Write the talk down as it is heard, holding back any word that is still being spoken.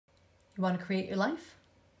You want to create your life?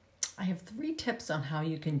 I have 3 tips on how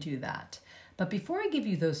you can do that. But before I give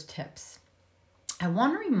you those tips, I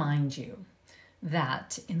want to remind you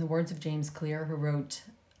that, in the words of James Clear, who wrote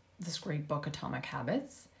this great book, Atomic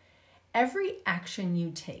Habits, every action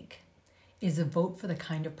you take is a vote for the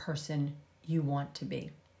kind of person you want to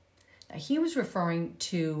be. Now, he was referring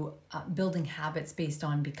to building habits based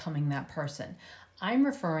on becoming that person. I'm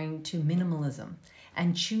referring to minimalism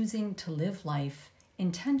and choosing to live life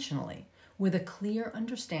intentionally with a clear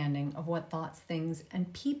understanding of what thoughts, things,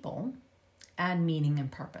 and people add meaning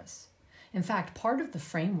and purpose. In fact, part of the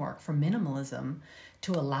framework for minimalism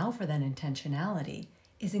to allow for that intentionality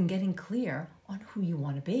is in getting clear on who you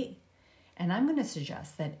want to be. And I'm going to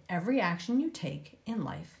suggest that every action you take in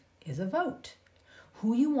life is a vote.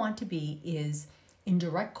 Who you want to be is in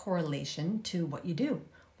direct correlation to what you do,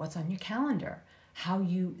 what's on your calendar, how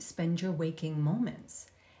you spend your waking moments.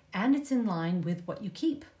 And it's in line with what you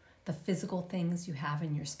keep, the physical things you have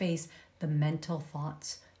in your space, the mental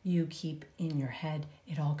thoughts you keep in your head.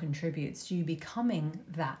 It all contributes to you becoming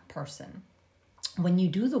that person. When you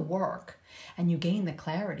do the work and you gain the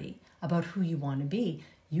clarity about who you want to be,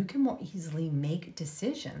 you can more easily make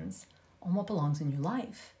decisions on what belongs in your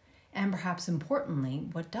life. And perhaps importantly,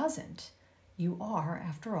 what doesn't. You are,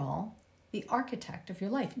 after all, the architect of your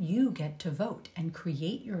life. You get to vote and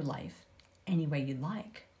create your life any way you'd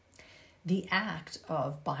like. The act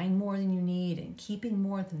of buying more than you need and keeping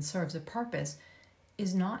more than serves a purpose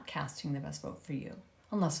is not casting the best vote for you.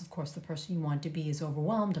 Unless, of course, the person you want to be is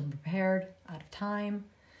overwhelmed, unprepared, out of time.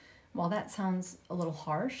 While that sounds a little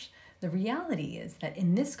harsh, the reality is that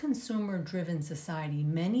in this consumer-driven society,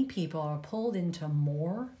 many people are pulled into the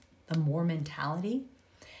more mentality,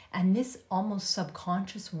 and this almost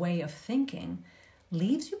subconscious way of thinking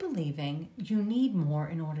leaves you believing you need more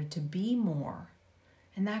in order to be more.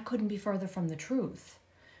 And that couldn't be further from the truth.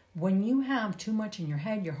 When you have too much in your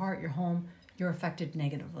head, your heart, your home, you're affected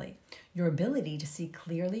negatively. Your ability to see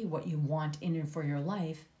clearly what you want in and for your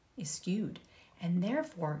life is skewed, and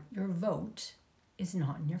therefore your vote is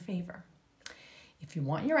not in your favor. If you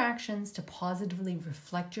want your actions to positively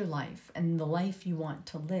reflect your life and the life you want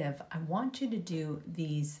to live, I want you to do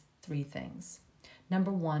these 3 things.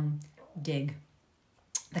 Number 1, dig.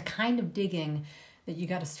 The kind of digging that you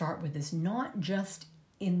got to start with is not just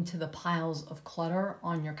into the piles of clutter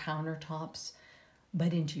on your countertops,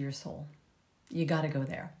 but into your soul. You got to go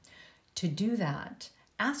there. To do that,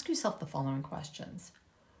 ask yourself the following questions.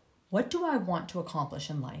 What do I want to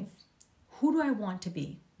accomplish in life? Who do I want to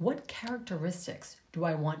be? What characteristics do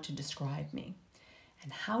I want to describe me?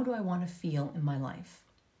 And how do I want to feel in my life?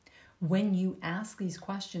 When you ask these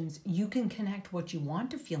questions, you can connect what you want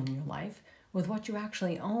to feel in your life with what you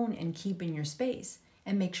actually own and keep in your space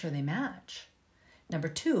and make sure they match. Number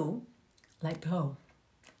 2, let go.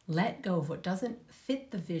 Let go of what doesn't fit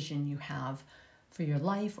the vision you have for your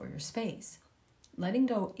life or your space. Letting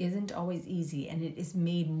go isn't always easy, and it is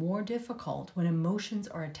made more difficult when emotions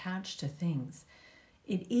are attached to things.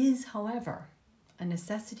 It is, however, a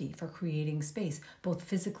necessity for creating space, both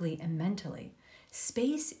physically and mentally.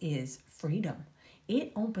 Space is freedom.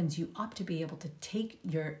 It opens you up to be able to take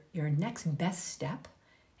your next best step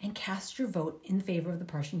and cast your vote in favor of the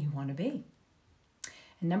person you want to be.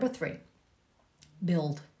 And number 3,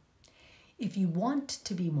 build. If you want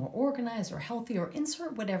to be more organized or healthy or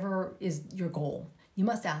insert whatever is your goal, you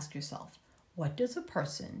must ask yourself, what does a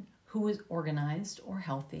person who is organized or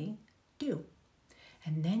healthy do?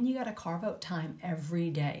 And then you got to carve out time every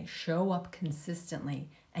day, show up consistently,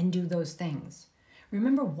 and do those things.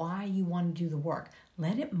 Remember why you want to do the work.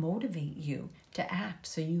 Let it motivate you to act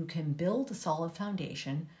so you can build a solid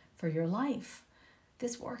foundation for your life.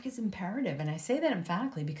 This work is imperative, and I say that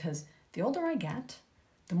emphatically because the older I get,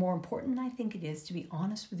 the more important I think it is to be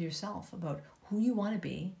honest with yourself about who you want to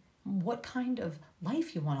be, what kind of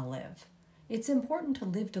life you want to live. It's important to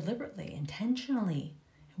live deliberately, intentionally,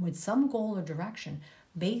 and with some goal or direction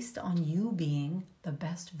based on you being the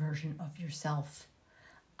best version of yourself.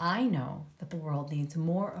 I know that the world needs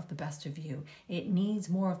more of the best of you. It needs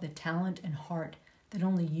more of the talent and heart that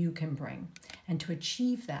only you can bring. And to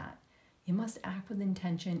achieve that, you must act with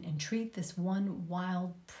intention and treat this one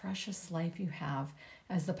wild, precious life you have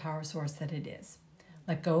as the power source that it is.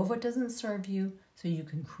 Let go of what doesn't serve you so you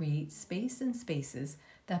can create space and spaces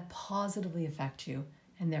that positively affect you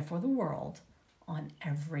and therefore the world on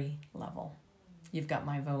every level. You've got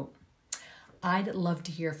my vote. I'd love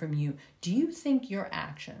to hear from you. Do you think your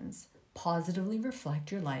actions positively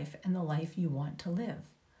reflect your life and the life you want to live?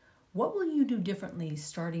 What will you do differently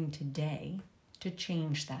starting today to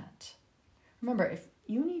change that? Remember, if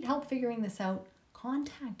you need help figuring this out,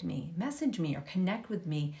 contact me, message me, or connect with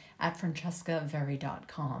me at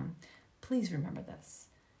francescaveri.com. Please remember this.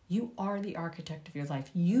 You are the architect of your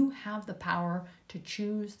life. You have the power to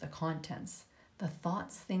choose the contents, the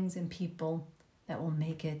thoughts, things, and people that will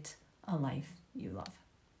make it a life you love.